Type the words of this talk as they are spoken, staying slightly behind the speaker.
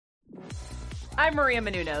I'm Maria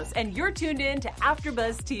Menounos, and you're tuned in to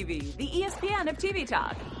AfterBuzz TV, the ESPN of TV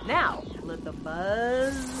talk. Now, let the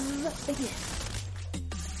buzz begin.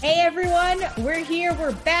 Hey everyone, we're here,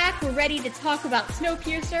 we're back, we're ready to talk about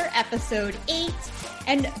Snowpiercer episode 8,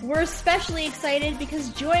 and we're especially excited because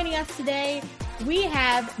joining us today, we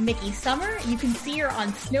have Mickey Summer. You can see her on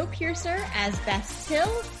Snowpiercer as Bess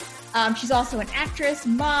Till. She's also an actress,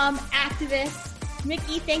 mom, activist.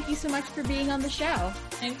 Mickey, thank you so much for being on the show.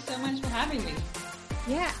 Thanks so much for having me.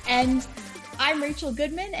 Yeah, and I'm Rachel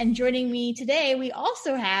Goodman, and joining me today, we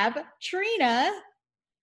also have Trina.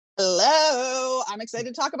 Hello. I'm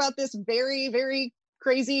excited to talk about this very, very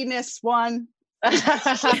craziness one.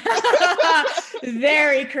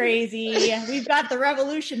 Very crazy. We've got the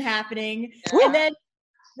revolution happening. Yeah. And then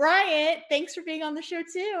Bryant, thanks for being on the show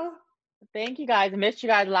too. Thank you guys. I missed you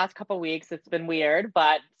guys the last couple of weeks. It's been weird,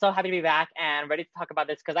 but so happy to be back and ready to talk about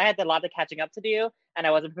this because I had a lot of catching up to do and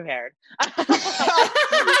I wasn't prepared.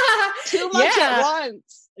 Too much at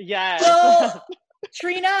once. Yes. Well,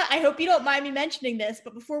 Trina, I hope you don't mind me mentioning this,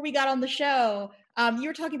 but before we got on the show, you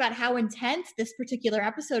were talking about how intense this particular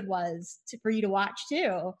episode was for you to watch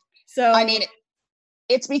too. So I mean,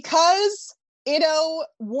 it's because Ito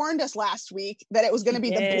warned us last week that it was going to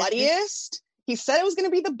be the bloodiest. He said it was going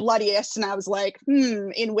to be the bloodiest, and I was like,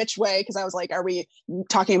 in which way? Because I was like, are we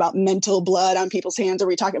talking about mental blood on people's hands? Or are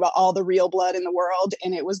we talking about all the real blood in the world?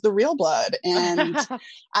 And it was the real blood. And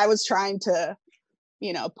I was trying to,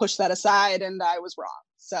 push that aside, and I was wrong.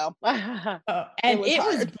 So,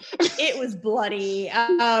 it was bloody.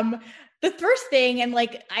 The first thing, and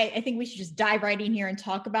I think we should just dive right in here and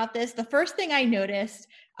talk about this. The first thing I noticed,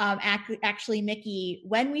 actually, Mickey,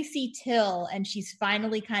 when we see Till and she's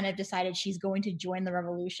finally kind of decided she's going to join the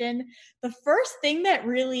revolution, the first thing that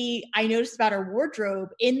really I noticed about her wardrobe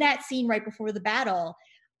in that scene right before the battle,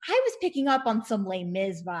 I was picking up on some Les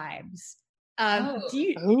Mis vibes. With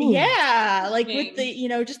the,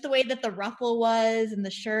 just the way that the ruffle was and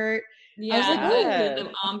the shirt. Yeah, I was like,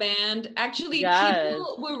 the armband. Actually,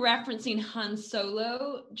 people were referencing Han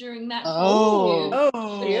Solo during that. Oh,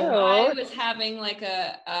 I was having like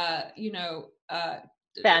a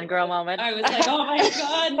fangirl moment. I was like, oh my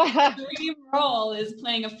god, Dream Roll is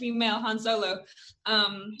playing a female Han Solo.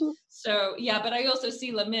 So yeah, but I also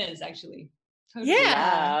see Les Mis actually. Totally.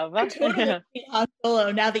 Yeah, I totally Han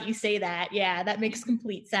Solo. Now that you say that, yeah, that makes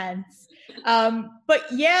complete sense. But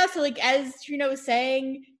yeah, so as Trina was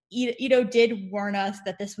saying, Ito did warn us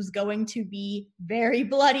that this was going to be very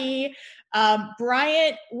bloody.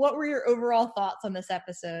 Bryant, what were your overall thoughts on this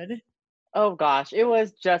episode? Oh gosh, it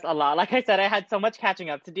was just a lot. Like I said, I had so much catching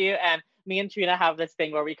up to do, and me and Trina have this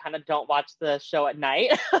thing where we kind of don't watch the show at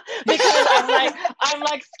night because I'm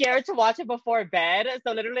like scared to watch it before bed.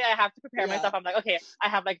 So literally I have to prepare myself. I'm like, okay, I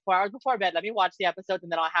have like 4 hours before bed. Let me watch the episodes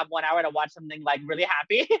and then I'll have 1 hour to watch something like really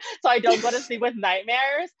happy. So I don't go to sleep with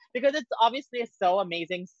nightmares because it's obviously so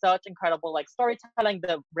amazing, such incredible like storytelling.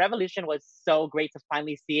 The revolution was so great to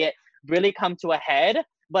finally see it really come to a head.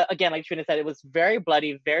 But again, like Trina said, it was very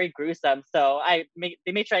bloody, very gruesome. So they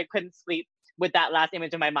made sure I couldn't sleep with that last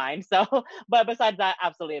image in my mind. So, but besides that,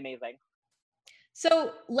 absolutely amazing.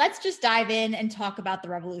 So let's just dive in and talk about the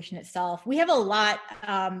revolution itself. We have a lot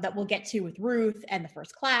that we'll get to with Ruth and the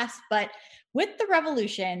First Class, but with the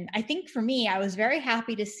revolution, I think for me, I was very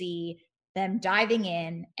happy to see them diving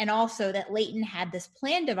in, and also that Leighton had this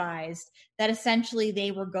plan devised that essentially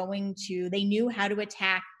they knew how to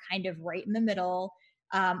attack kind of right in the middle,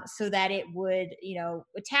 so that it would,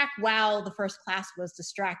 attack while the First Class was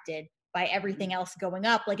distracted by everything else going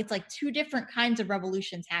up. Like it's like two different kinds of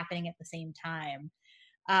revolutions happening at the same time.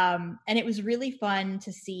 And it was really fun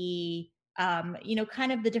to see,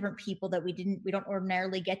 kind of the different people that we don't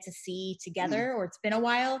ordinarily get to see together, or it's been a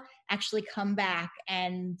while, actually come back.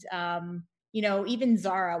 And, even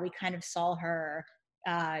Zara, we kind of saw her,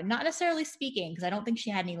 not necessarily speaking, because I don't think she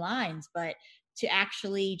had any lines, but to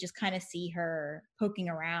actually just kind of see her poking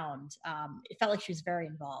around. It felt like she was very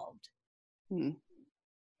involved.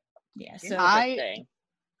 Yeah, so I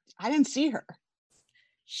didn't see her.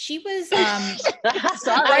 She was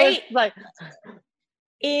right, like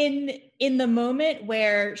in the moment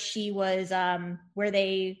where she was where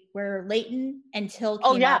Leighton and Till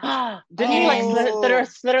came up. Didn't you like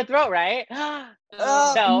slit her throat, right? Not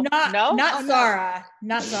Zara.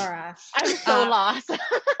 I'm so lost.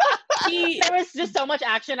 There was just so much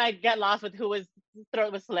action. I get lost with who was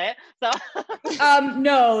throat was slit. So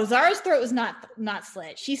no, Zara's throat was not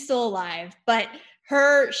slit. She's still alive, but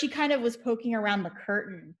she kind of was poking around the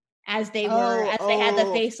curtain as they had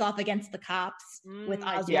the face off against the cops with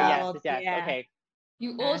Oswald. Yes, okay.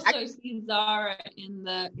 You also see Zara in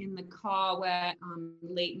the car where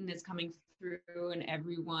Leighton is coming through and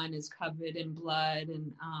everyone is covered in blood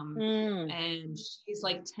and she's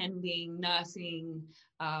like nursing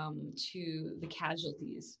to the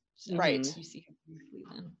casualties. So right. You see her briefly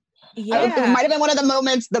then. Yeah. It might have been one of the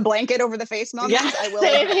moments, the blanket over the face moment. Yeah, I will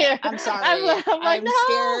same admit. here. I'm sorry. I'm no.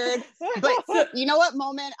 Scared. But you know what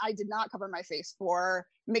moment I did not cover my face for,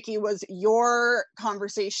 Mickey, was your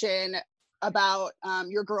conversation about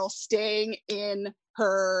your girl staying in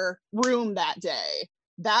her room that day.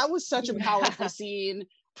 That was such a powerful scene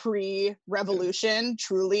pre-revolution,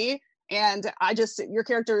 truly. And your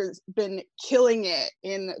character has been killing it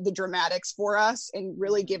in the dramatics for us and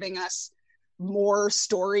really giving us more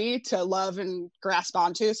story to love and grasp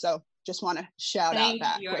onto. So just want to shout out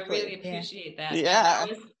that quickly. I really appreciate that. Yeah.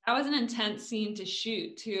 That was an intense scene to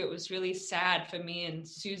shoot too. It was really sad for me and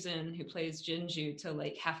Susan, who plays Jinju, to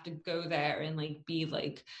like have to go there and like be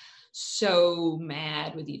like so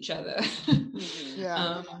mad with each other.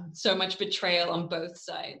 Yeah. So much betrayal on both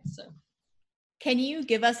sides. So can you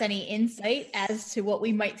give us any insight as to what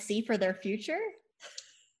we might see for their future?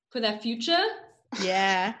 For their future?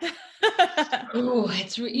 Yeah. Oh,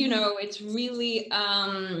 it's really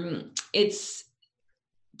it's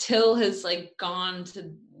Till has like gone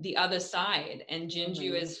to the other side and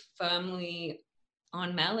Jinju is firmly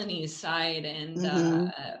on Melanie's side, and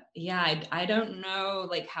I don't know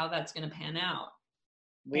like how that's gonna pan out.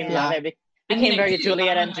 We love it. It became very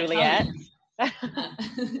Juliet and Juliet.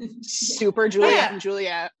 Super Juliet and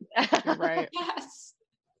Juliet. You're right. Yes.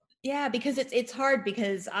 Yeah, because it's hard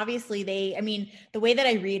because obviously the way that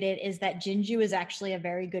I read it is that Jinju is actually a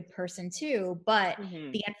very good person too, but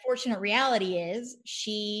the unfortunate reality is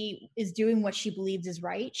she is doing what she believes is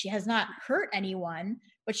right. She has not hurt anyone,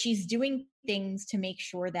 but she's doing things to make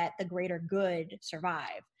sure that the greater good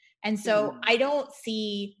survive. And so I don't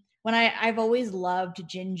see, I've always loved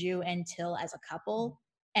Jinju and Till as a couple,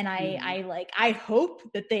 and I hope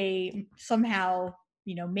that they somehow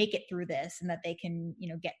make it through this and that they can,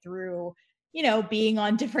 get through, being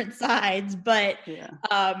on different sides. But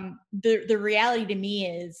the reality to me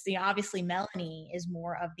is, obviously Melanie is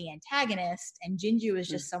more of the antagonist and Jinju is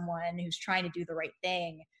just someone who's trying to do the right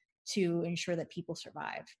thing to ensure that people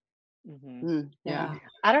survive. Yeah.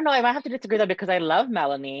 I don't know. I might have to disagree though because I love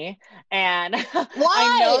Melanie and Why?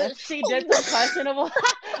 I know she did some questionable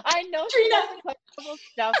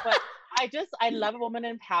stuff, but I love a woman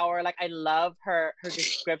in power. Like I love her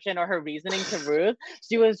description or her reasoning to Ruth.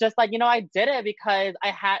 She was just like, I did it because I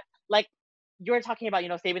had, like, you were talking about,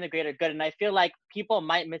 saving the greater good. And I feel like people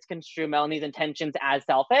might misconstrue Melanie's intentions as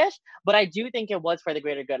selfish, but I do think it was for the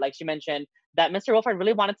greater good. Like she mentioned that Mr. Wilford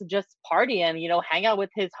really wanted to just party and, hang out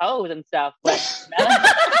with his hoes and stuff. But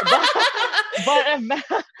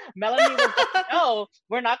Melanie was like, no,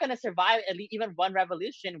 we're not going to survive at least even one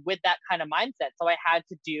revolution with that kind of mindset. So I had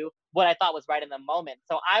to do what I thought was right in the moment.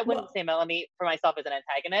 So I wouldn't say Melanie for myself as an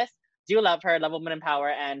antagonist. Do love her, love woman in power,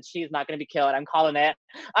 and she's not going to be killed. I'm calling it.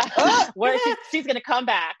 She's going to come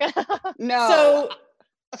back. No.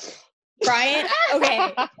 So, Brian,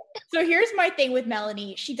 okay. So here's my thing with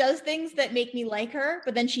Melanie. She does things that make me like her,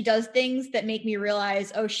 but then she does things that make me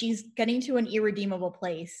realize, she's getting to an irredeemable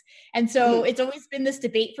place. And so it's always been this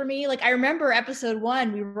debate for me. Like I remember episode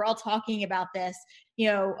 1, we were all talking about this,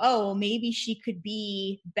 maybe she could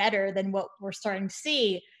be better than what we're starting to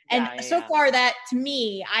see. And so far that to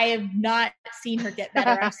me, I have not seen her get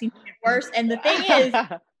better. I've seen her get worse. And the thing is,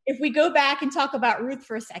 if we go back and talk about Ruth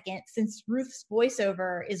for a second, since Ruth's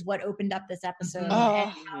voiceover is what opened up this episode,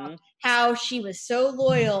 and how she was so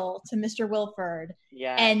loyal to Mr. Wilford,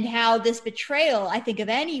 and how this betrayal, I think of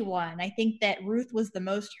anyone, I think that Ruth was the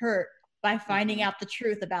most hurt by finding out the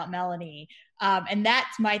truth about Melanie. And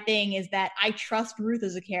that's my thing, is that I trust Ruth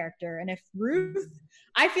as a character. And if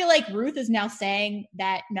I feel like Ruth is now saying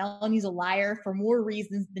that Melanie's a liar for more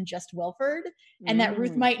reasons than just Wilford, and that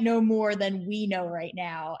Ruth might know more than we know right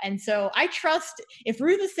now. And so I trust, if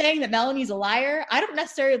Ruth is saying that Melanie's a liar, I don't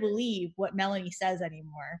necessarily believe what Melanie says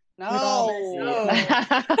anymore. No.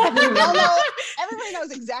 Everybody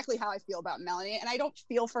knows exactly how I feel about Melanie, and I don't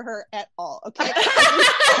feel for her at all. Okay,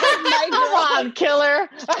 come on, killer.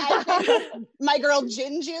 My girl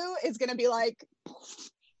Jinju is gonna be like,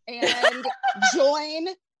 and join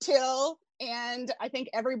Till, and I think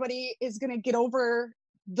everybody is gonna get over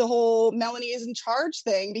the whole Melanie is in charge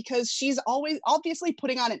thing, because she's always obviously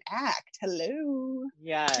putting on an act. Hello.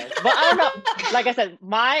 Yes, but I don't know. Like I said,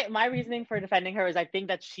 my reasoning for defending her is I think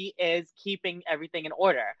that she is keeping everything in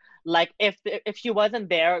order. Like if she wasn't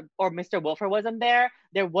there, or Mr. Wolfer wasn't there,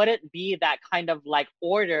 there wouldn't be that kind of like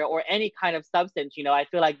order or any kind of substance. You know, I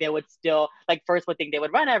feel like they would still, like, first would think they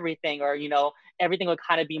would run everything, or, you know, everything would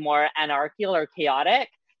kind of be more anarchical or chaotic.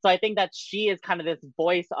 So I think that she is kind of this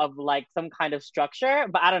voice of like some kind of structure,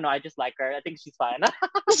 but I don't know. I just like her. I think she's fine.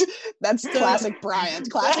 That's classic Bryant.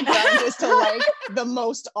 Classic Bryant is to like the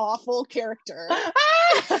most awful character.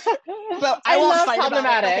 But I won't fight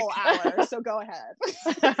about it the whole hour, so go ahead.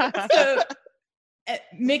 So,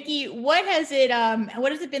 Mickey, what has it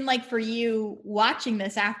been like for you watching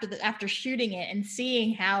this after shooting it and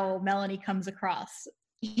seeing how Melanie comes across?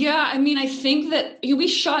 Yeah, I mean, I think that we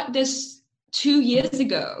shot this 2 years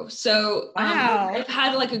ago. So wow. I've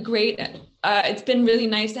had like a great, it's been really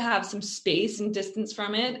nice to have some space and distance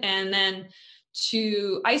from it. And then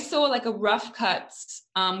I saw like a rough cuts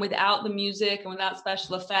without the music and without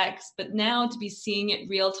special effects, but now to be seeing it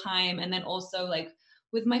real time, and then also like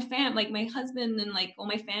with my like my husband and like all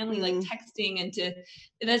my family, like texting, and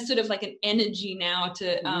that's sort of like an energy now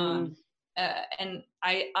to, and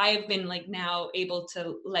I've been like now able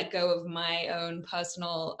to let go of my own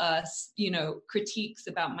personal, critiques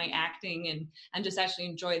about my acting and just actually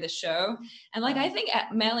enjoy the show. And like, I think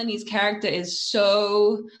Melanie's character is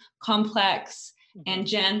so complex, and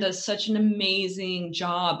Jen does such an amazing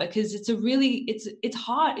job, because it's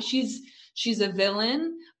hard. She's a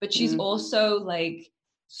villain, but she's also like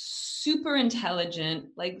super intelligent.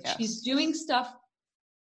 Like she's doing stuff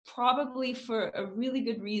probably for a really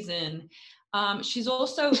good reason. She's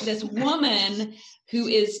also this woman who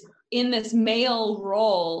is in this male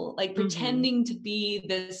role, like pretending to be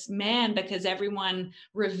this man because everyone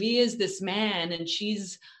reveres this man, and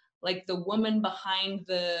she's like the woman behind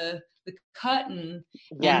the curtain.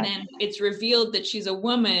 And then it's revealed that she's a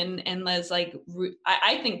woman, and there's like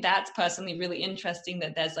I think that's personally really interesting,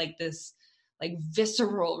 that there's like this like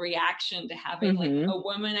visceral reaction to having like a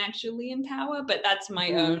woman actually in power. But that's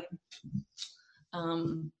my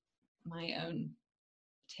own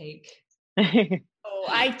take. Oh,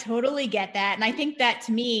 I totally get that. And I think that,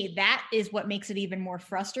 to me, that is what makes it even more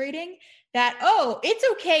frustrating, that, it's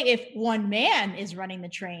okay if one man is running the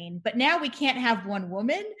train, but now we can't have one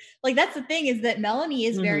woman. Like, that's the thing, is that Melanie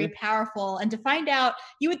is very powerful. And to find out,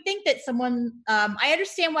 you would think that someone, I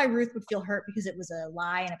understand why Ruth would feel hurt because it was a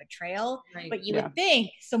lie and a betrayal, but you would think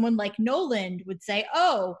someone like Nolan would say,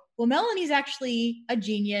 well, Melanie's actually a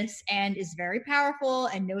genius and is very powerful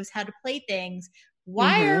and knows how to play things.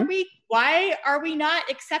 Why are we not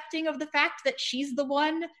accepting of the fact that she's the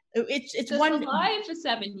one? It's one alive for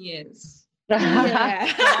 7 years. Yeah.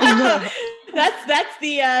 that's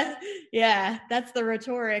the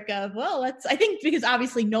rhetoric of, I think because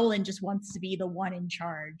obviously Nolan just wants to be the one in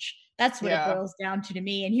charge. That's what it boils down to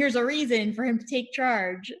me. And here's a reason for him to take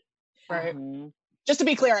charge. Right. Just to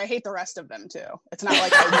be clear, I hate the rest of them too. It's not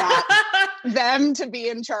like I want them to be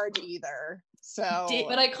in charge either. So,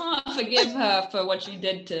 but I can't forgive her for what she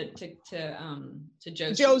did to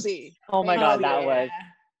Josie. Oh my God, that was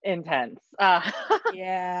intense.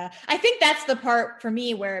 Yeah, I think that's the part for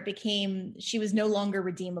me where it became, she was no longer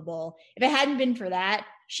redeemable. If it hadn't been for that,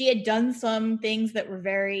 she had done some things that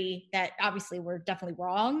obviously were definitely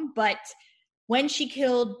wrong. But when she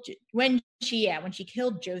killed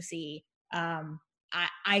Josie,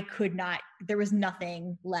 I could not, there was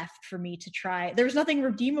nothing left for me to try. There was nothing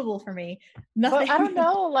redeemable for me. Nothing. But I don't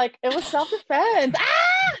know, like, it was self-defense.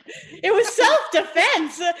 It was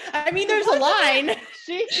self-defense. I mean, there's a line.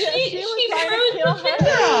 She was trying to kill her.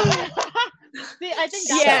 See, I think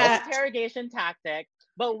that was an interrogation tactic.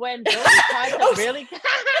 But when Josie tried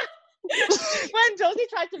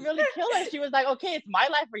to really kill her, she was like, okay, it's my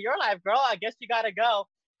life or your life, girl. I guess you gotta go.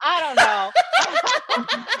 I don't know.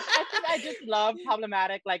 I think I just love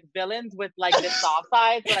problematic like villains with like this soft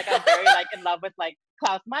side. So like I'm very like in love with like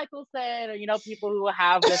Klaus Michelson, or people who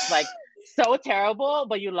have this like so terrible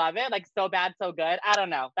but you love it, like so bad so good. I don't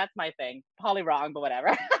know. That's my thing. Probably wrong, but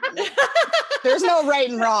whatever. There's no right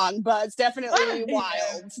and wrong, but it's definitely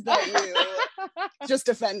wild that you just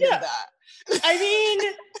defended that. I mean,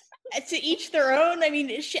 to each their own. I mean,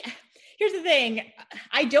 here's the thing.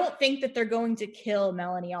 I don't think that they're going to kill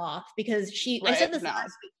Melanie off, because I said this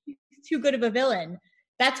last week, she's too good of a villain.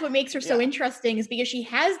 That's what makes her so interesting, is because she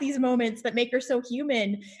has these moments that make her so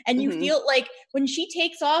human. And you feel like when she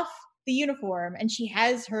takes off the uniform and she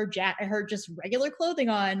has her just regular clothing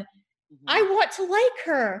on, I want to like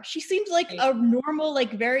her. She seems like a normal,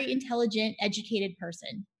 like very intelligent, educated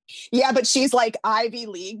person. Yeah, but she's like Ivy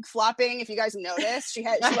League flopping. If you guys noticed, she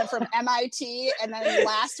went from MIT, and then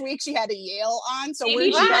last week she had a Yale on. So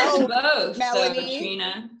Maybe where she went to you go, both, Melanie?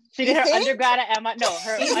 Trina. She did her undergrad at MIT. No,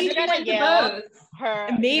 her undergrad at Yale. Her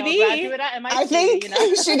Maybe. graduate at MIT. I think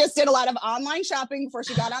she just did a lot of online shopping before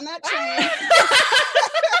she got on that train.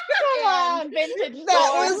 Come on, vintage.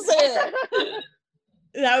 That was it.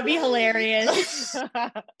 That would be hilarious.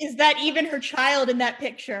 Is that even her child in that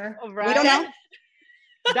picture? Right? We don't know.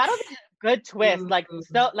 That'll be a good twist. Like,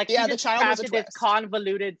 so, like, Yeah, she the just child was a crafted this twist.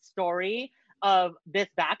 convoluted story of this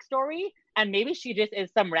backstory, and maybe she just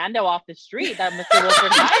is some rando off the street that Mr.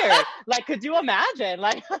 Wilford hired. Like, could you imagine?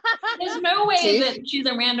 Like, there's no way that she's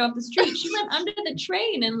a rando off the street. She went under the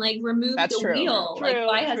train and like removed That's the true. wheel like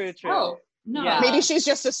by herself. No, Yeah. Maybe she's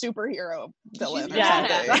just a superhero villain or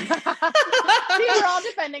Yeah. something. See, we're all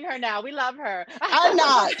defending her now. We love her. I'm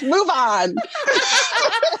not. Move on.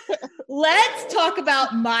 Let's talk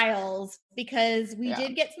about Miles, because we Yeah.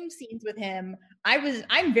 did get some scenes with him.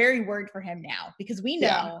 I'm very worried for him now, because we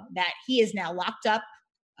know that he is now locked up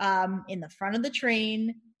in the front of the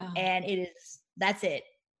train, and that's it.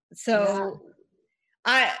 So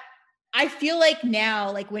I feel like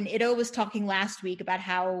now, like when Ito was talking last week about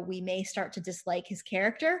how we may start to dislike his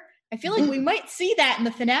character, I feel like we might see that in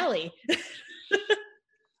the finale.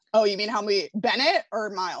 Oh, you mean Bennett or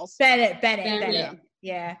Miles? Bennett.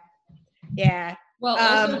 Yeah. Well,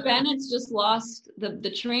 also Bennett's just lost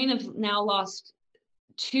the train have now lost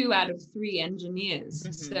 2 out of 3 engineers,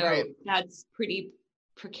 so that's pretty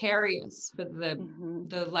precarious for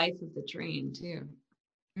the life of the train too.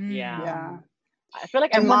 Yeah. I feel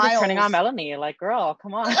like everyone's just turning on Melanie. Like, girl,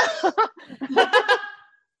 come on.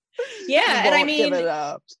 Yeah, and I mean, give it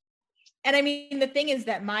up. And I mean, the thing is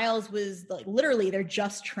that Miles was like, literally, they're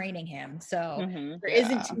just training him, so there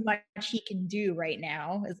isn't too much he can do right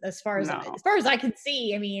now, as far as I can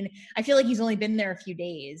see. I mean, I feel like he's only been there a few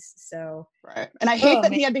days, so right. And I hate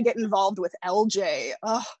that he had to get involved with LJ.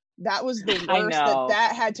 Oh, that was the worst.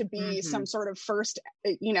 That had to be some sort of first,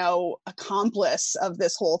 accomplice of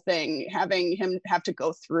this whole thing. Having him have to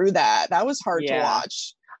go through that was hard to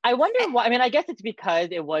watch. I wonder why. I mean, I guess it's because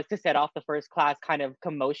it was to set off the first class kind of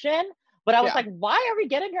commotion. But I was like, why are we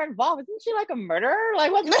getting her involved? Isn't she like a murderer?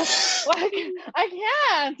 Like, what? Like,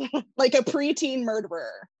 I can't. Like a preteen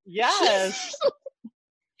murderer. Yes.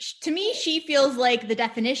 To me, she feels like the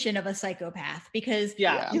definition of a psychopath, because she's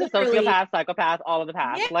a sociopath, psychopath, all of the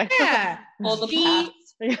paths. Yeah, all the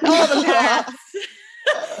paths. All the paths.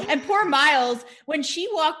 And poor Miles, when she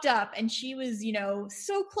walked up and she was,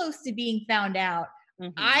 so close to being found out,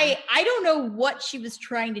 I don't know what she was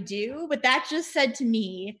trying to do, but that just said to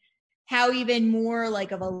me how even more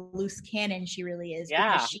like of a loose cannon she really is.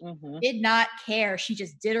 Yeah. Because she did not care. She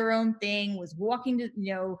just did her own thing, was walking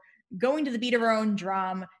to, going to the beat of her own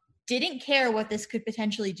drum, didn't care what this could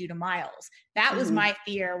potentially do to Miles. That was my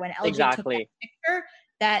fear when LJ took that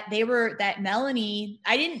picture, that Melanie,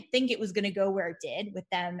 I didn't think it was going to go where it did with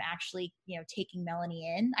them actually, taking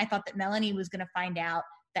Melanie in. I thought that Melanie was going to find out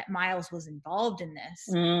that Miles was involved in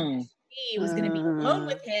this. She was going to be alone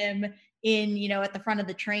with him in, at the front of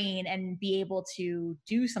the train and be able to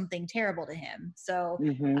do something terrible to him. So,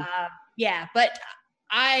 but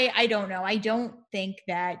I don't know. I don't think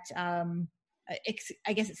that, I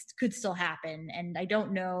guess it could still happen. And I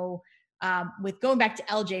don't know, with going back to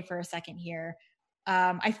LJ for a second here,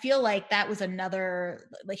 I feel like that was another,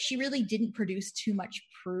 like, she really didn't produce too much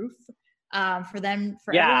proof for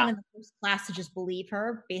everyone in the first class to just believe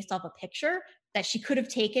her based off a picture that she could have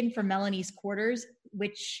taken from Melanie's quarters,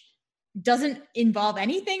 which doesn't involve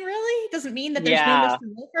anything really. It doesn't mean that there's no Mr.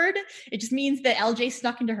 Wilford. It just means that LJ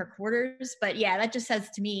snuck into her quarters. But yeah, that just says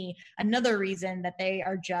to me another reason that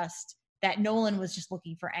that Nolan was just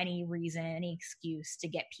looking for any reason, any excuse to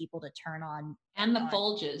get people to turn on. And the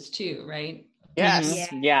Folges too, right? Yes.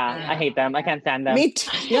 Yeah, I hate them. I can't stand them. Me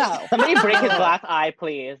too. Yeah. Somebody break his glass eye,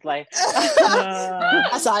 please. Like,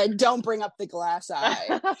 glass eye. Don't bring up the glass eye.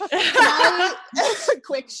 Can I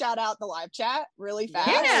quick shout out the live chat really fast?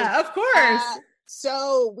 Yeah, of course.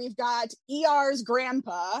 So we've got ER's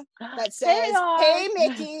grandpa that says, "Hey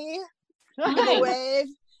Mickey," give a wave,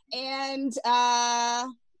 and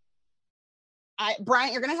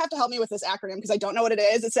Bryant, you're gonna have to help me with this acronym because I don't know what it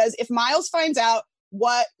is. It says, if Miles finds out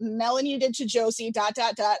what Melanie did to Josie, ...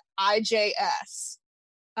 IJS.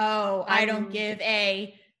 Oh, I don't give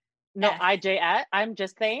a... No, IJS. I'm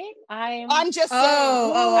just saying. I'm just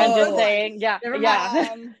saying. I'm just saying. Yeah.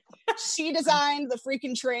 Yeah. She designed the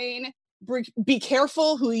freaking train. Be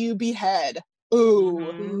careful who you behead.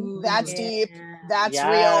 Ooh, that's deep. That's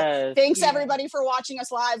real. Thanks everybody for watching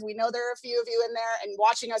us live. We know there are a few of you in there and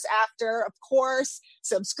watching us after. Of course,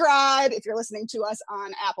 subscribe. If you're listening to us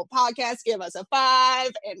on Apple Podcasts, give us a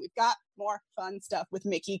 5. And we've got more fun stuff with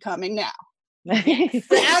Mickey coming now.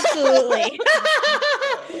 Absolutely.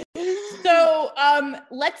 So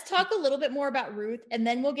let's talk a little bit more about Ruth, and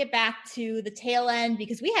then we'll get back to the tail end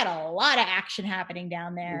because we had a lot of action happening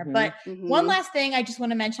down there. But one last thing I just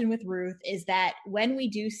want to mention with Ruth is that when we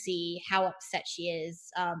do see how upset she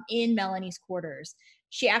is in Melanie's quarters,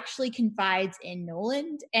 she actually confides in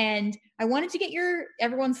Noland. And I wanted to get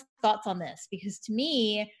everyone's thoughts on this because to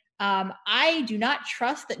me, I do not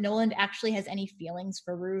trust that Noland actually has any feelings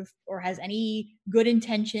for Ruth or has any good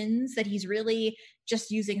intentions, that he's really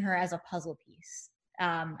just using her as a puzzle piece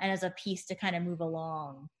and as a piece to kind of move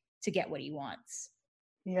along to get what he wants.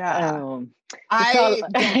 Yeah. I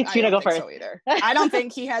don't think so either. I don't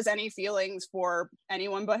think he has any feelings for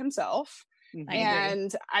anyone but himself.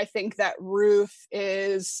 And I think that Ruth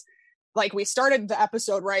is... like we started the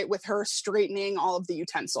episode right with her straightening all of the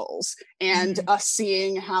utensils and us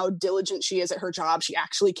seeing how diligent she is at her job. She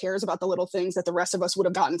actually cares about the little things that the rest of us would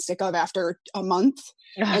have gotten sick of after a month.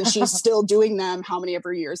 And she's still doing them how many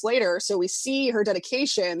ever years later. So we see her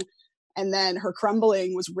dedication, and then her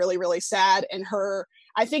crumbling was really, really sad. And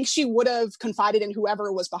I think she would have confided in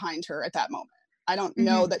whoever was behind her at that moment. I don't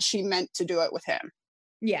know that she meant to do it with him.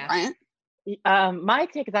 Yeah. Right? My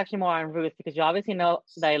take is actually more on Ruth because you obviously know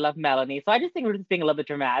that I love Melanie, so I just think Ruth is being a little bit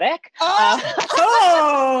dramatic.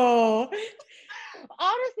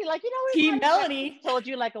 Honestly, like, you know, Team Melanie told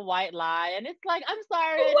you like a white lie, and it's like, I'm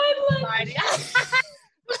sorry, it's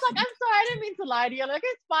like, I'm sorry, I didn't mean to lie to you. Like,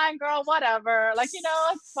 it's fine, girl, whatever. Like, you know,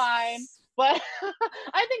 it's fine. But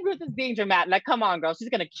I think Ruth is being dramatic. Like, come on, girl. She's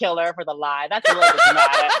going to kill her for the lie. That's a little bit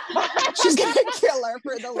dramatic. She's going to kill her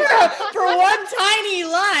for the lie. For one tiny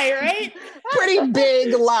lie, right? Pretty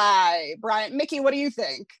big lie. Brian, Mickey, what do you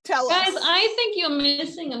think? Tell us. Guys, I think you're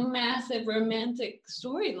missing a massive romantic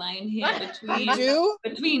storyline here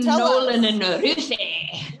between Nolan and Ruth.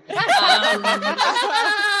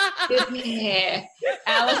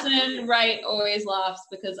 Allison Wright always laughs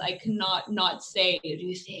because I cannot not say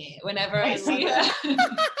Ruth whenever I see her.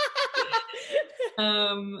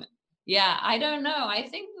 Yeah, I don't know. I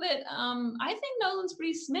think Nolan's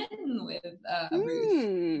pretty smitten with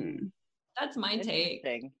Ruth. That's my take.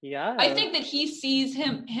 Yeah. I think that he sees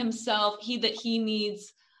himself. That he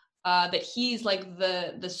needs. That he's like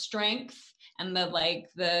the strength and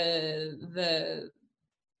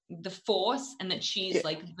the force, and that she's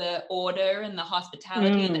like the order and the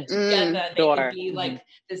hospitality, and that together they could be like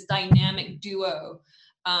this dynamic duo.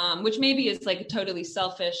 Which maybe is like totally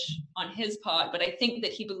selfish on his part, but I think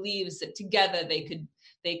that he believes that together they could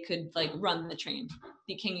like run the train,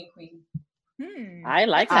 be king and queen. I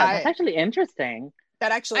like that. That's actually interesting.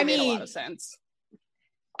 That actually made a lot of sense.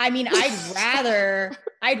 I mean,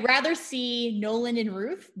 I'd rather see Nolan and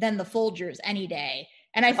Ruth than the Folgers any day.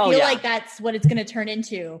 And I feel like that's what it's going to turn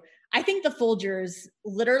into. I think the Folgers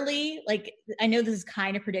literally, like, I know this is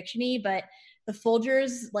kind of prediction-y, but the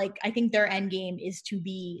Folgers, like, I think their end game is to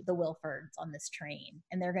be the Wilfords on this train,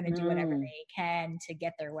 and they're going to do whatever they can to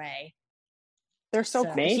get their way. They're so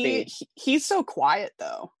he's so quiet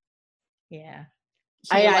though. Yeah.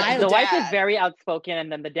 The wife is very outspoken,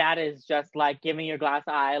 and then the dad is just like giving you a glass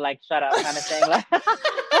eye, like shut up kind of thing.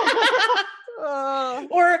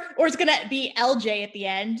 Or it's gonna be LJ at the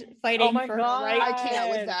end fighting for her, right? I can't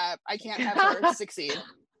with that. I can't have her succeed.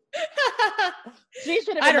 She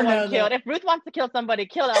should have been the one killed. If Ruth wants to kill somebody,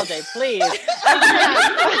 kill LJ, please.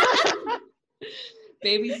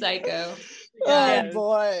 Baby psycho. Oh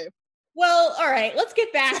boy. Well, all right, let's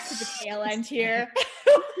get back to the tail end here.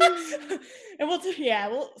 And what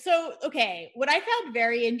I found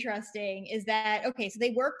very interesting is that, so they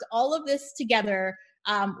worked all of this together.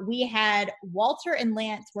 We had Walter and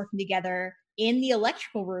Lance working together in the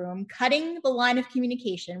electrical room, cutting the line of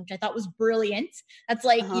communication, which I thought was brilliant. That's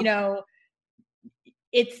like,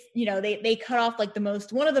 it's, they cut off like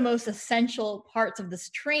one of the most essential parts of this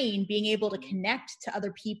train, being able to connect to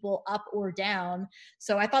other people up or down.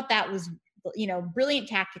 So I thought that was, brilliant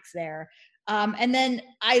tactics there. And then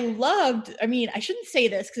I shouldn't say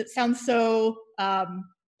this because it sounds so,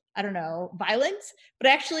 violent, but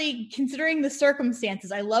actually considering the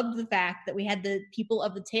circumstances, I loved the fact that we had the people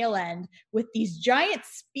of the tail end with these giant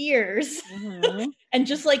spears and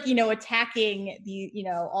just like, attacking the,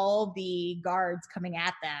 all the guards coming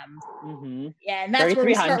at them. Yeah. And that's where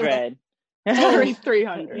we start with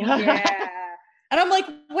 300. Yeah. And I'm like,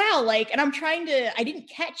 wow, like, and I didn't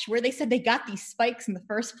catch where they said they got these spikes in the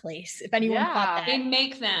first place. If anyone caught that. They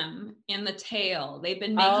make them in the tail. They've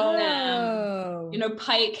been making them. You know,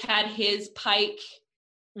 Pike had his pike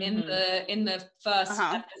in the first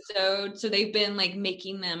episode. So they've been like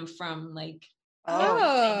making them from like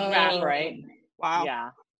right.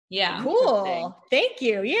 Wow. Yeah. Cool. Thank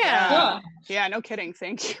you. Yeah. Yeah, no kidding.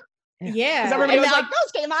 Thank you. Yeah. Because everybody was like,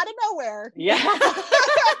 those came out of nowhere. Yeah.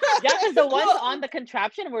 Because the ones on the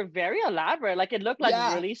contraption were very elaborate. Like it looked like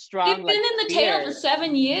really strong. They've been in the tail for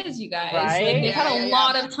 7 years, you guys. Right? Like, they've had a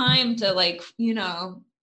lot of time to like, you know,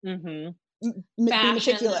 be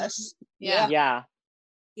meticulous. Yeah.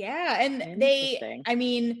 And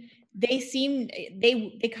they seemed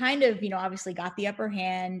they kind of, you know, obviously got the upper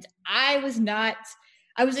hand. I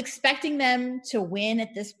was expecting them to win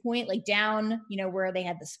at this point, like down, you know, where they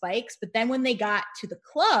had the spikes. But then when they got to the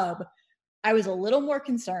club, I was a little more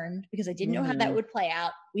concerned because I didn't know how that would play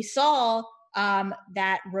out. We saw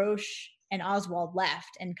that Roche and Oswald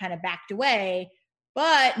left and kind of backed away,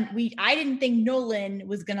 but I didn't think Nolan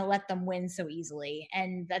was going to let them win so easily.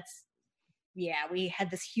 And we had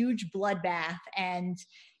this huge bloodbath, and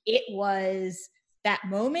it was that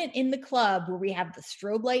moment in the club where we have the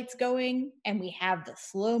strobe lights going and we have the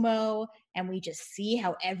slow-mo and we just see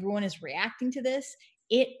how everyone is reacting to this.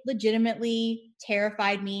 It legitimately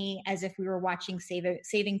terrified me, as if we were watching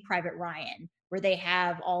Saving Private Ryan, where they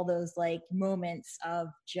have all those like moments of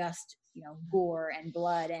just, you know, gore and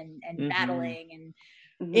blood and battling.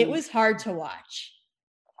 And it was hard to watch.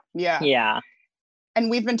 Yeah.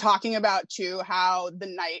 And we've been talking about too, how the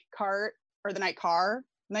night cart,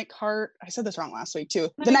 I said this wrong last week too.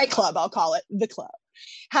 The nightclub, I'll call it the club.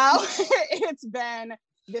 How it's been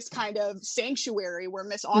this kind of sanctuary where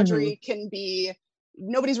Miss Audrey can be,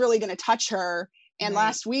 nobody's really going to touch her. And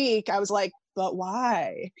last week I was like, but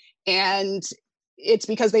why? And it's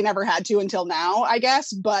because they never had to until now, I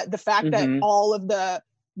guess. But the fact that all of the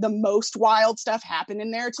most wild stuff happened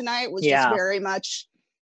in there tonight was just very much,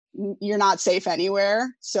 you're not safe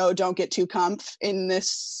anywhere. So don't get too comf in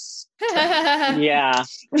this. Rachel,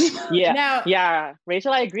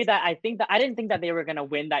 I agree that I didn't think that they were gonna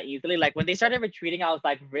win that easily. Like when they started retreating, I was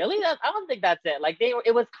like, really? I don't think that's it. Like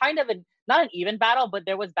it was kind of not an even battle, but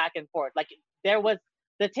there was back and forth. Like the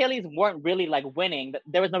tailies weren't really like winning.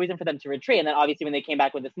 There was no reason for them to retreat. And then obviously when they came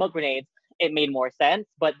back with the smoke grenades, it made more sense.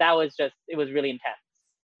 But it was really intense.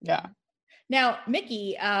 Yeah. Now,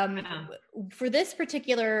 Mickey, for the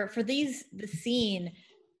scene,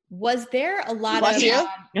 was there a lot Bless of you.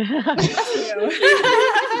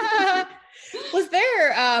 Was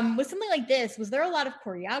something like this? Was there a lot of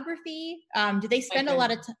choreography? Did they spend a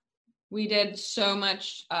lot of time? We did so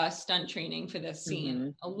much stunt training for this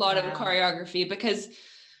scene, a lot of choreography, because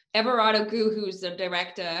Everardo Gu, who's the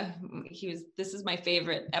director, this is my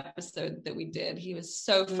favorite episode that we did. He was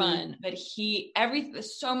so fun, but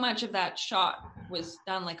so much of that shot was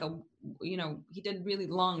done like he did really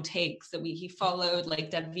long takes that he followed like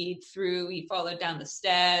David through, he followed down the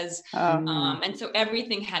stairs. And so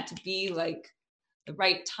everything had to be like the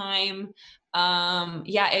right time.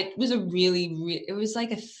 It was it was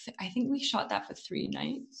like I think we shot that for 3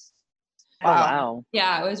 nights. Oh, wow.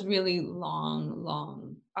 Yeah, it was really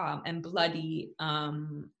long, and bloody,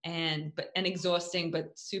 and exhausting,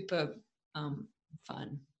 but super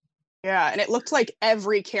fun. Yeah, and it looked like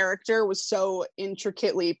every character was so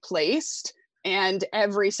intricately placed, and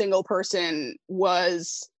every single person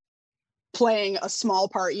was playing a small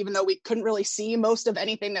part, even though we couldn't really see most of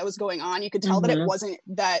anything that was going on. You could tell that it wasn't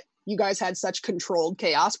that you guys had such controlled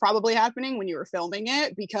chaos probably happening when you were filming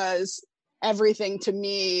it, because everything to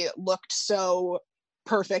me looked so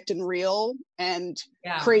perfect and real and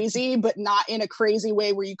crazy, but not in a crazy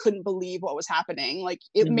way where you couldn't believe what was happening. Like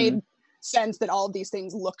it made sense that all of these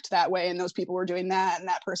things looked that way and those people were doing that and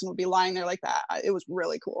that person would be lying there like that. It was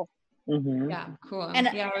really cool. Yeah, cool. And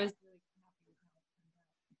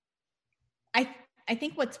I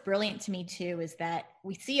think what's brilliant to me too is that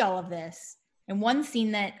we see all of this, and one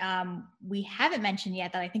scene that we haven't mentioned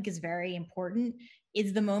yet that I think is very important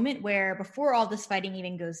is the moment where, before all this fighting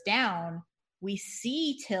even goes down, we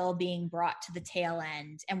see Till being brought to the tail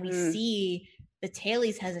end, and we see the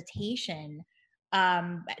tailies' hesitation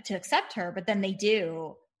to accept her, but then they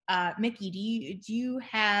do. Mickey, do you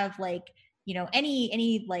have like, you know,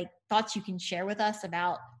 any like thoughts you can share with us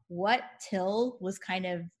about what Till was kind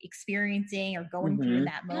of experiencing or going through in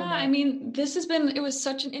that moment? Yeah, I mean, it was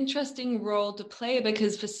such an interesting role to play,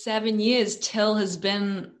 because for 7 years, Till has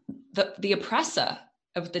been the oppressor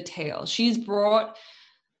of the tail. She's brought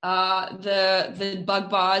the bug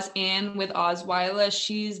bars in with Osweiler.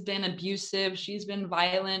 She's been abusive. She's been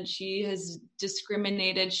violent. She has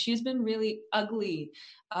discriminated. She's been really ugly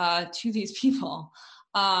to these people.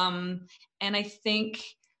 And I think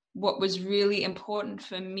what was really important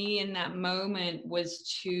for me in that moment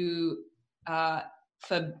was to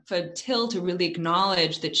for Till to really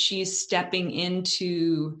acknowledge that she's stepping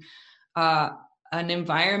into an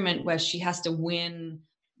environment where she has to win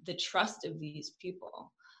the trust of these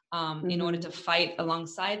people in order to fight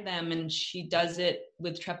alongside them, and she does it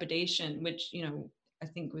with trepidation, which, you know, I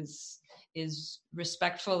think is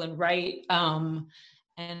respectful and right,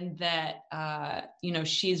 and that you know,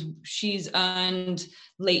 she's earned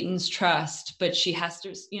Leighton's trust, but she has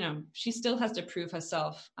to, you know, she still has to prove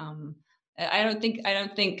herself. I don't think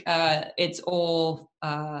it's all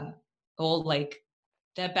like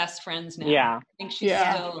they're best friends now. Yeah. I think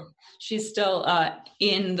she's still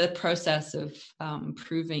in the process of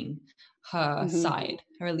proving her side,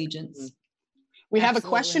 her allegiance. We have a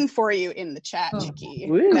question for you in the chat, Nikki,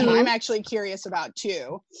 that I'm actually curious about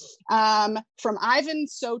too. From Ivan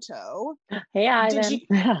Soto. Hey, Ivan.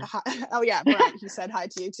 Oh yeah, Brian, he said hi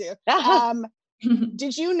to you too.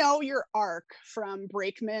 Did you know your arc from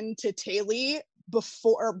Brakeman to Taylor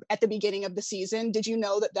before, at the beginning of the season? Did you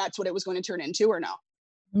know that that's what it was going to turn into, or no?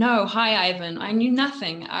 No, hi Ivan. I knew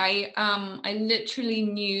nothing. I literally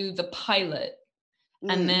knew the pilot,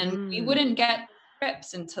 and then we wouldn't get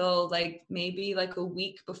scripts until like maybe like a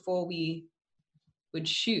week before we would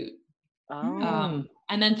shoot. And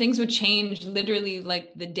then things would change literally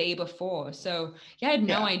like the day before. So yeah, I had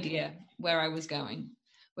no idea where I was going,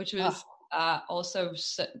 which was also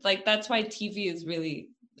like, that's why TV is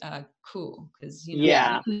really cool, because you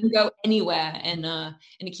know you can go anywhere, and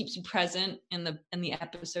it keeps you present in the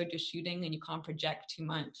episode you're shooting, and you can't project too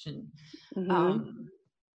much, and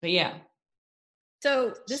but yeah.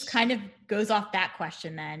 So this kind of goes off that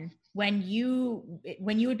question then. When you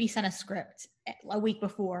would be sent a script a week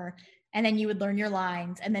before, and then you would learn your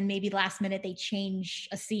lines, and then maybe last minute they change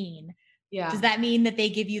a scene. Yeah. Does that mean that they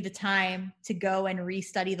give you the time to go and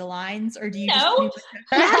restudy the lines, or do you No,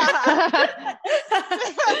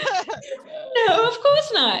 of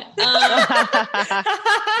course not.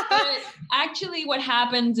 But actually what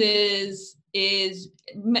happens is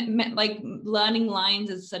like learning lines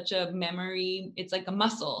is such a memory. It's like a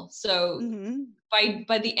muscle. So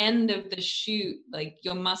by the end of the shoot, like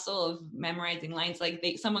your muscle of memorizing lines, like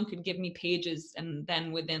someone could give me pages, and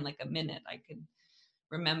then within like a minute I could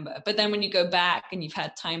remember. But then when you go back and you've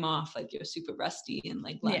had time off, like you're super rusty, and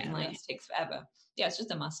like learning lines takes forever. Yeah, it's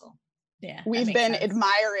just a muscle. Yeah, we've been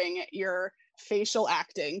admiring your facial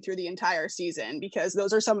acting through the entire season, because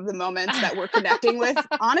those are some of the moments that we're connecting with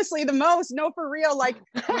honestly the most. No, for real, like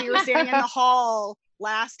when you were standing in the hall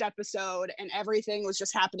last episode and everything was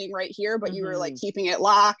just happening right here, but you were like keeping it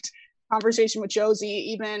locked. Conversation with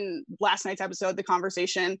Josie, even last night's episode, the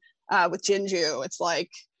conversation with Jinju, it's like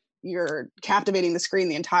you're captivating the screen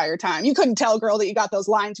the entire time. You couldn't tell, girl, that you got those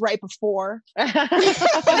lines right before. Actor's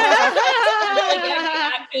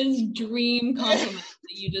dream compliment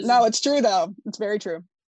that you just. No, it's true though. It's very true.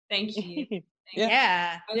 Thank you.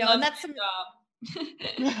 Yeah. And that's some.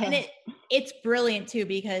 And it's brilliant too,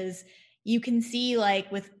 because you can see,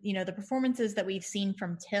 like, with, you know, the performances that we've seen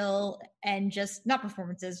from Till, and just not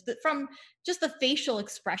performances, but from just the facial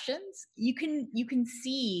expressions, you can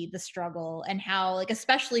see the struggle, and how, like,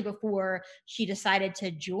 especially before she decided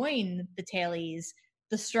to join the Tailies,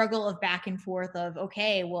 the struggle of back and forth of,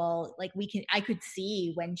 okay, well, like, I could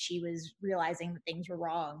see when she was realizing that things were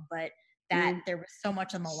wrong, but that there was so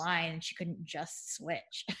much on the line and she couldn't just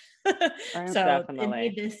switch. So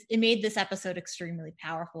it made this episode extremely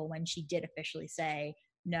powerful when she did officially say,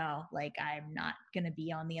 no, like, I'm not going to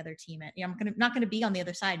be on the other team. I'm not going to be on the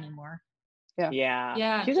other side anymore.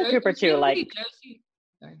 Yeah. She's a trooper too. Like,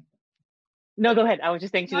 sorry. No, go ahead. I was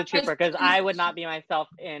just saying she's a trooper, because I would not be myself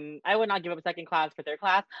I would not give up a second class for third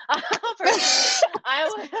class.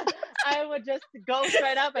 I would just go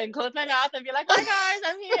straight up and close my mouth and be like, hi guys,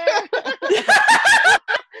 I'm here.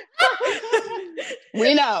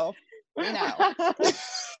 We know.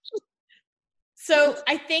 So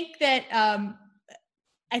I think that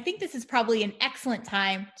I think this is probably an excellent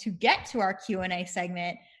time to get to our Q&A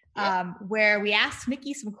segment, where we ask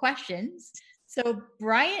Mickey some questions. So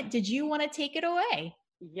Bryant, did you want to take it away?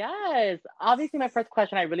 Yes. Obviously, my first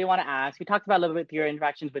question I really want to ask, we talked about a little bit your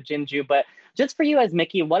interactions with Jinju, but just for you as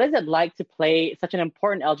Mickey, what is it like to play such an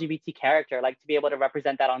important LGBT character, like to be able to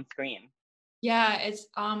represent that on screen? Yeah,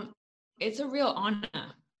 it's a real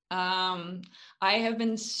honor. I have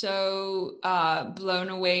been so blown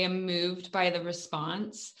away and moved by the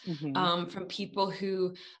response from people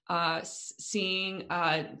who seeing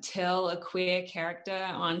Till, a queer character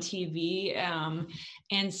on TV,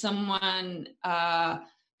 and someone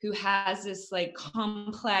who has this like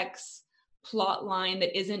complex plot line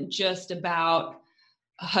that isn't just about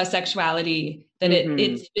her sexuality, that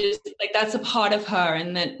it's just like that's a part of her.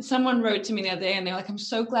 And that someone wrote to me the other day and they're like, I'm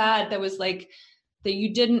so glad there was like that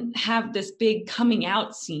you didn't have this big coming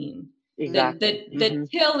out scene. Exactly. That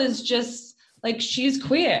Till is just like, she's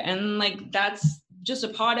queer and like that's just a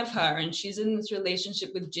part of her, and she's in this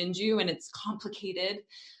relationship with Jinju and it's complicated.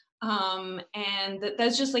 And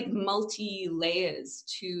there's just like multi layers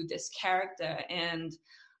to this character, and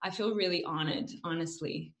I feel really honored,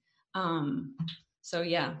 honestly. So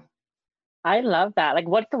yeah. I love that. Like,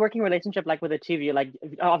 what's the working relationship like with the two of you? Like,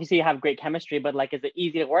 obviously you have great chemistry, but like, is it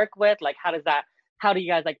easy to work with? Like, how do you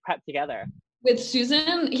guys like prep together? With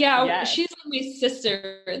Susan? Yeah, yes. She's like my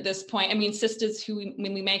sister at this point. I mean, sisters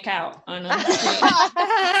when we make out on a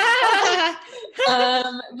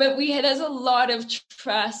but there's a lot of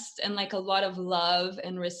trust and like a lot of love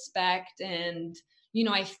and respect. And, you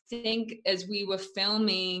know, I think as we were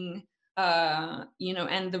filming, you know,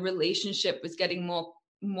 and the relationship was getting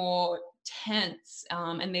more tense,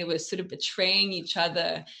 and they were sort of betraying each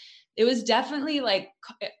other. It was definitely like,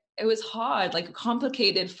 it was hard, like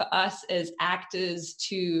complicated for us as actors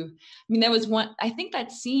to, I mean, there was one, I think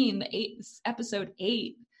that scene, episode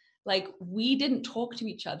 8, like we didn't talk to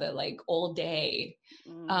each other like all day,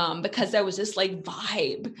 because there was this like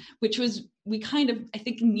vibe, which was, we kind of, I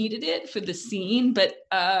think, needed it for the scene. But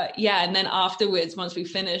yeah, and then afterwards, once we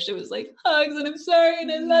finished, it was like hugs and I'm sorry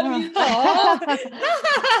and I love you.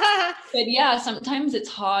 But yeah, sometimes it's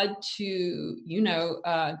hard to, you know,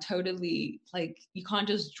 totally like, you can't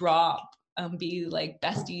just drop be like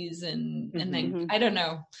besties and then I don't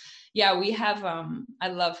know. Yeah, we have I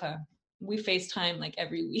love her. We FaceTime like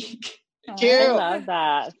every week. Cute. I love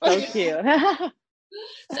that. So cute.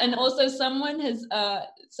 And also someone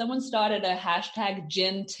started a hashtag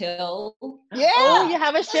Gin Till. Yeah. Oh, you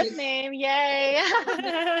have a ship name. Yay.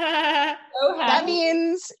 That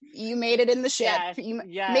means you made it in the ship.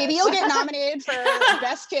 Yes. Maybe you'll get nominated for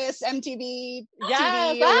Best Kiss MTV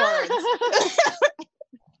TV Awards.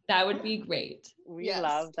 That would be great. We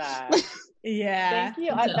love that. Yeah. Thank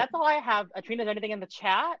you. That's all I have. Trina, is there anything in the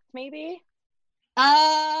chat, maybe?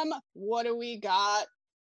 What do we got?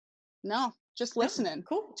 No, just listening.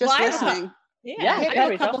 Cool. Just listening. I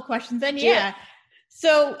have a couple questions then. Yeah.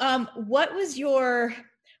 So, what was your?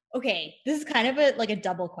 Okay, this is kind of a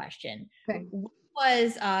double question. Okay. What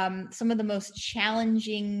was some of the most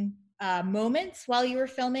challenging moments while you were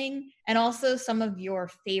filming, and also some of your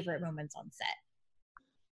favorite moments on set?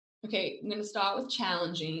 Okay, I'm gonna start with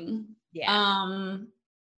challenging. Yeah. I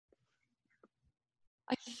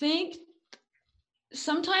think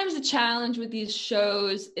sometimes the challenge with these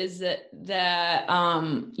shows is that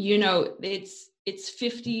you know, it's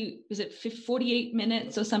 48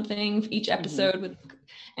 minutes or something for each episode with,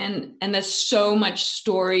 and there's so much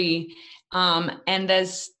story, and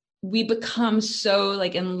we become so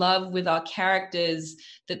like in love with our characters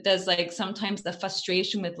that there's like sometimes the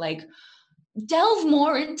frustration with like, delve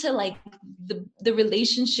more into like the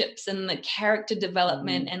relationships and the character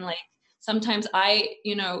development, and like sometimes I,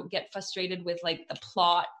 you know, get frustrated with like the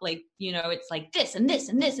plot, like, you know, it's like this and this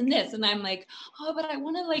and this and this, and I'm like, oh, but I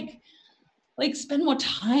want to like spend more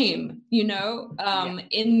time, you know,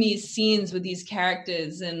 in these scenes with these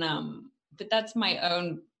characters, and but that's my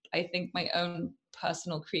own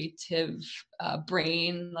personal creative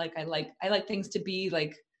brain. Like I like things to be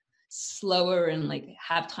like slower and like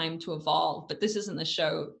have time to evolve, but this isn't the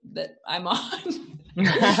show that I'm on.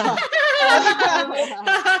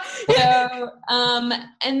 So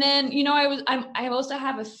and then, you know, I also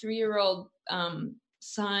have a 3-year-old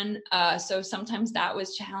son, so sometimes that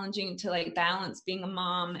was challenging to like balance being a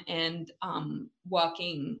mom and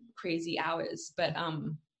working crazy hours. But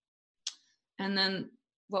and then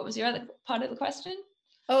what was your other part of the question?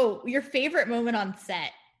 Oh, your favorite moment on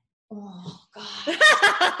set. Oh God.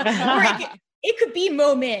 It could be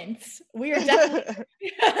moments. We are definitely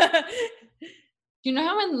You know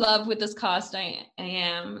how in love with this cast I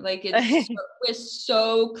am? Like we're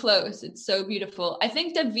so close. It's so beautiful. I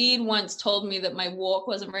think David once told me that my walk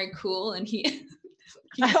wasn't very cool, and he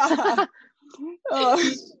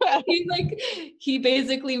he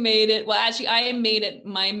basically made it. Well, actually, I made it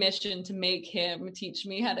my mission to make him teach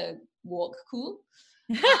me how to walk cool.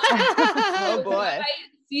 Oh boy.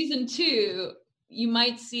 Season 2, you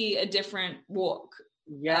might see a different walk.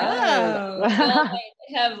 Yeah. I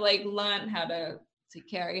have like learned how to to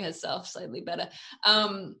carry herself slightly better.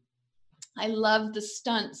 I loved the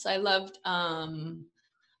stunts. I loved, I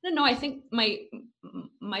don't know, I think my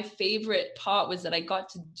favorite part was that I got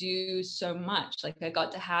to do so much. Like I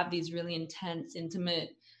got to have these really intense,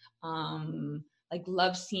 intimate, like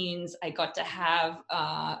love scenes. I got to have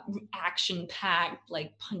action-packed,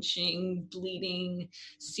 like punching, bleeding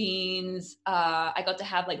scenes. I got to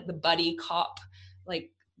have like the buddy cop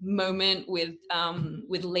like moment with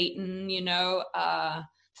Leighton, you know,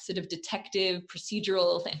 sort of detective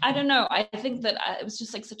procedural thing. I don't know. I think that it was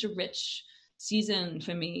just like such a rich season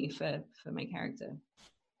for me, for my character.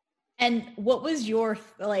 And what was your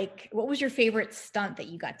favorite stunt that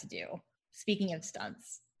you got to do? Speaking of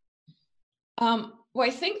stunts. Well,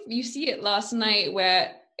 I think you see it last night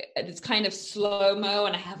where it's kind of slow-mo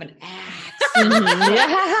and I have an axe.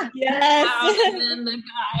 Yeah. Yes. And then the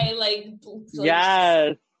guy like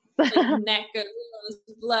yes. neck goes,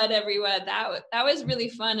 blood everywhere. That was really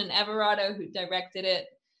fun. And Everardo, who directed it,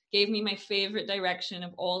 gave me my favorite direction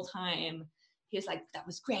of all time. He was like, that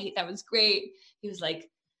was great. He was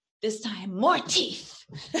like, this time more teeth.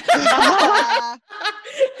 That's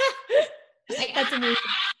amazing.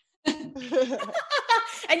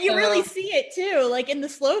 And you really see it too, like in the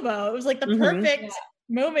slow-mo. It was like the perfect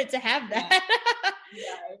moment to have that.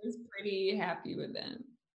 Yeah, I was pretty happy with that.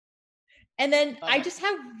 And then I just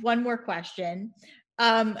have one more question.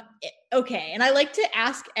 Okay, and I like to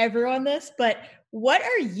ask everyone this, but what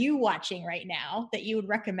are you watching right now that you would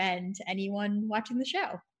recommend to anyone watching the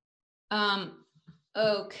show?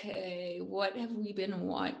 Okay, what have we been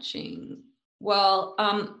watching? Well,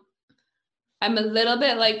 I'm a little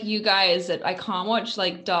bit like you guys that I can't watch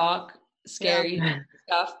like dark, scary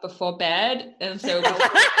stuff before bed. And so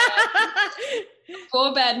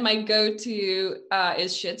before bed, my go-to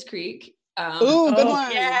is Schitt's Creek. Ooh, good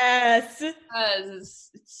one. Yes.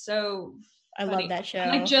 It's so I funny. love that show.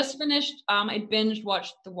 And I just finished, I binge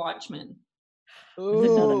watched The Watchmen.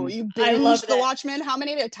 Ooh, you binged The Watchmen? How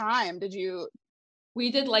many at a time did you?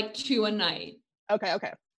 We did like 2 a night. Okay.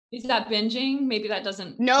 Is that binging? Maybe that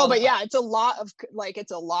doesn't. No, but yeah, it's a lot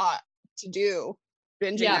to do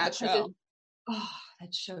binging that show.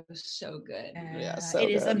 That show is so good. Yeah, so it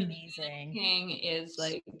good. is amazing. King is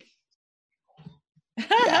like.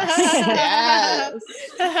 Yes.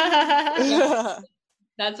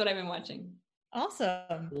 That's what I've been watching.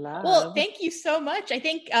 Awesome. Love. Well, thank you so much. I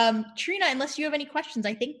think, Trina, unless you have any questions,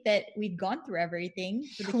 I think that we've gone through everything.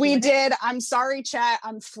 We did. I'm sorry, chat.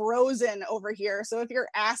 I'm frozen over here. So if you're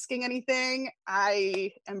asking anything,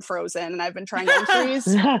 I am frozen and I've been trying to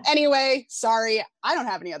unfreeze. Anyway, sorry. I don't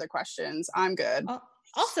have any other questions. I'm good.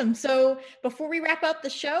 Awesome. So before we wrap up the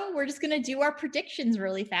show, we're just going to do our predictions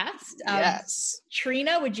really fast. Yes.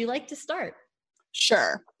 Trina, would you like to start?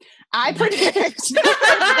 Sure. I predict.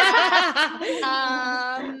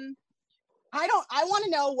 I want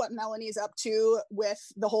to know what Melanie's up to with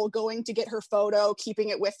the whole going to get her photo, keeping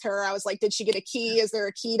it with her. I was like, did she get a key? Is there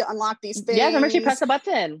a key to unlock these things? Yeah, remember she pressed a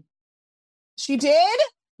button. She did?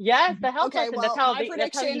 Yes, the help button. Well, my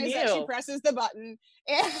prediction is that she presses the button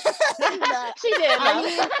and that she did. I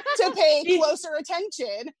need to pay closer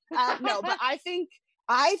attention. No, but I think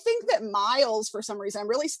that Miles, for some reason, I'm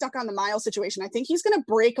really stuck on the Miles situation. I think he's going to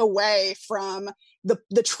break away from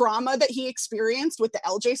the trauma that he experienced with the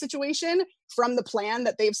LJ situation from the plan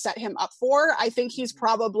that they've set him up for. I think he's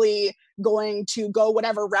probably going to go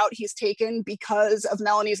whatever route he's taken because of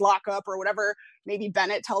Melanie's lockup or whatever maybe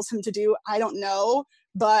Bennett tells him to do. I don't know.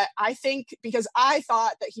 But I think because I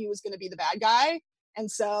thought that he was going to be the bad guy.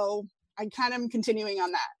 And so I kind of am continuing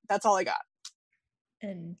on that. That's all I got.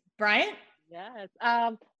 And Brian? Yes.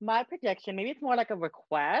 My prediction, maybe it's more like a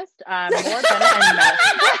request. More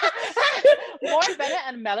Bennett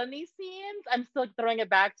and Melanie scenes. I'm still throwing it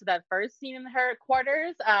back to that first scene in her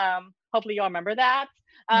quarters. Hopefully y'all remember that.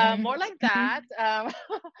 More like that.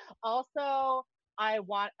 Also, I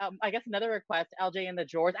want, I guess another request, LJ in the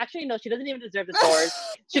drawers. Actually, no, she doesn't even deserve the drawers.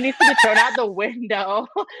 She needs to be thrown out the window.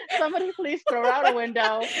 Somebody please throw her out a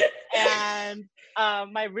window. And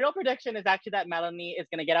my real prediction is actually that Melanie is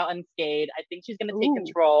going to get out unscathed. I think she's going to take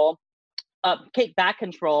control, take back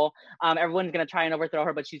control. Everyone's going to try and overthrow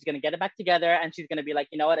her, but she's going to get it back together. And she's going to be like,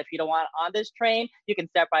 you know what? If you don't want on this train, you can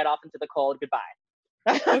step right off into the cold. Goodbye.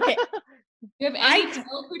 Okay. Do you have any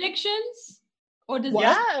title predictions? Or does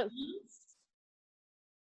yes.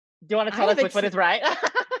 Do you want to tell us which one is right?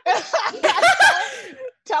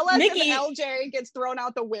 Tell us Mickey. if LJ gets thrown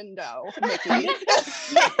out the window, Mickey.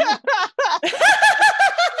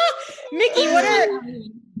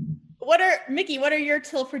 Mickey, what are your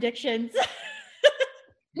till predictions?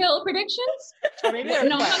 Pill predictions? Or maybe they're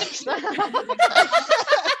No,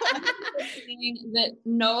 that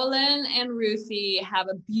Nolan and Ruthie have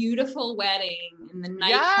a beautiful wedding in the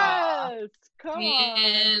night car. Yes, come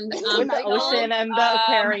and on. With the ocean and the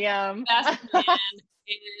aquarium.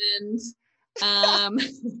 And I'm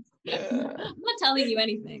not telling you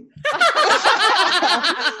anything.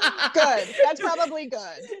 Good. That's probably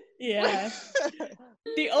good. Yeah.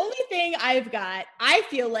 The only thing I've got, I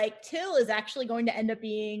feel like Till is actually going to end up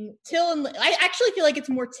being Till, and I actually feel like it's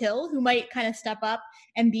more Till who might kind of step up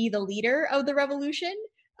and be the leader of the revolution.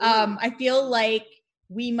 I feel like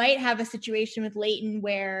we might have a situation with Leighton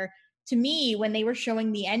where, to me, when they were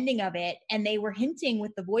showing the ending of it and they were hinting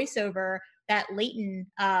with the voiceover that Leighton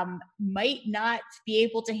might not be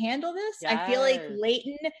able to handle this. Yes. I feel like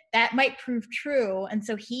Leighton, that might prove true. And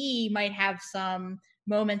so he might have some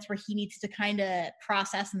moments where he needs to kind of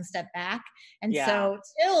process and step back. And so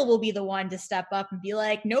Till will be the one to step up and be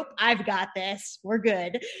like, nope, I've got this. We're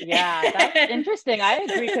good. Yeah, that's interesting. I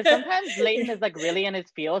agree, because sometimes Leighton is like really in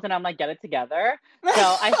his feels and I'm like, get it together. So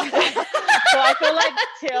I feel like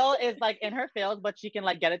Till is like in her feels, but she can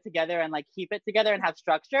like get it together and like keep it together and have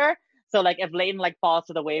structure. So like if Leighton like falls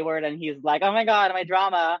to the wayward and he's like, oh my God, my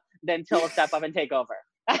drama, then Till will step up and take over.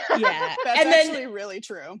 Yeah. That's actually really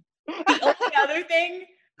true. The only other thing,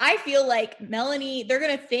 I feel like Melanie, they're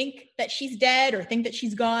going to think that she's dead or think that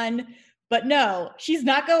she's gone. But no, she's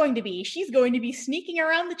not going to be. She's going to be sneaking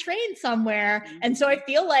around the train somewhere. And so I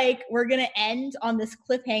feel like we're going to end on this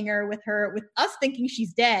cliffhanger with us thinking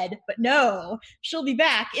she's dead. But no, she'll be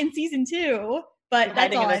back in season 2. But she's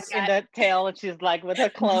that's all in the tail, and she's like with her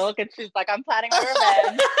cloak, and she's like, I'm planning my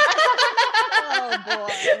revenge. Oh boy.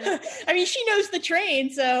 I mean, she knows the train,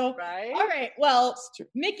 so right. All right. Well,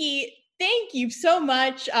 Mickey, thank you so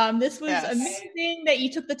much. This was amazing that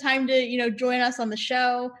you took the time to, join us on the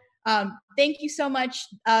show. Thank you so much.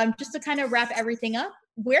 Just to kind of wrap everything up,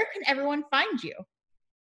 where can everyone find you?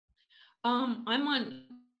 I'm on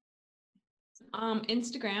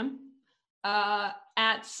Instagram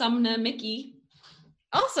at Sumner Mickey.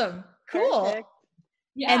 Awesome. Cool. Perfect.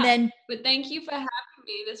 Yeah. And then, but thank you for having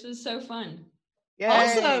me. This was so fun. Yay.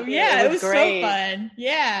 Awesome. Yeah, it was great. So fun.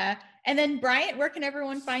 Yeah. And then Bryant, where can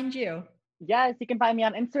everyone find you? Yes, you can find me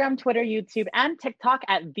on Instagram, Twitter, YouTube, and TikTok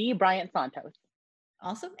at the Bryant Santos.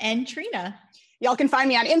 Awesome. And Trina. Y'all can find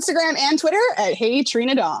me on Instagram and Twitter at Hey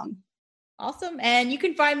Trina Dong. Awesome. And you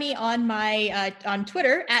can find me on my on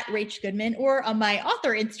Twitter at Rach Goodman, or on my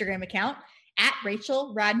author Instagram account at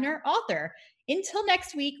Rachel Radner Author. Until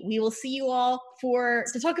next week, we will see you all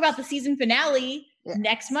to talk about the season finale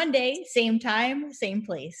next Monday, same time, same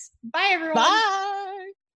place. Bye, everyone.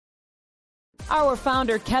 Bye. Our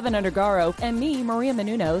founder, Kevin Undergaro, and me, Maria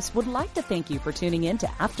Menounos, would like to thank you for tuning in to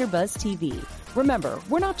AfterBuzz TV. Remember,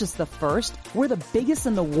 we're not just the first, we're the biggest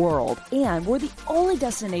in the world, and we're the only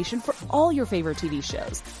destination for all your favorite TV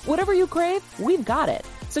shows. Whatever you crave, we've got it.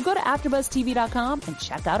 So go to AfterBuzzTV.com and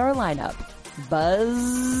check out our lineup.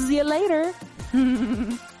 Buzz you later.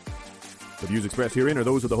 The views expressed herein are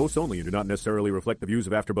those of the hosts only and do not necessarily reflect the views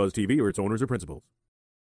of AfterBuzz TV or its owners or principals.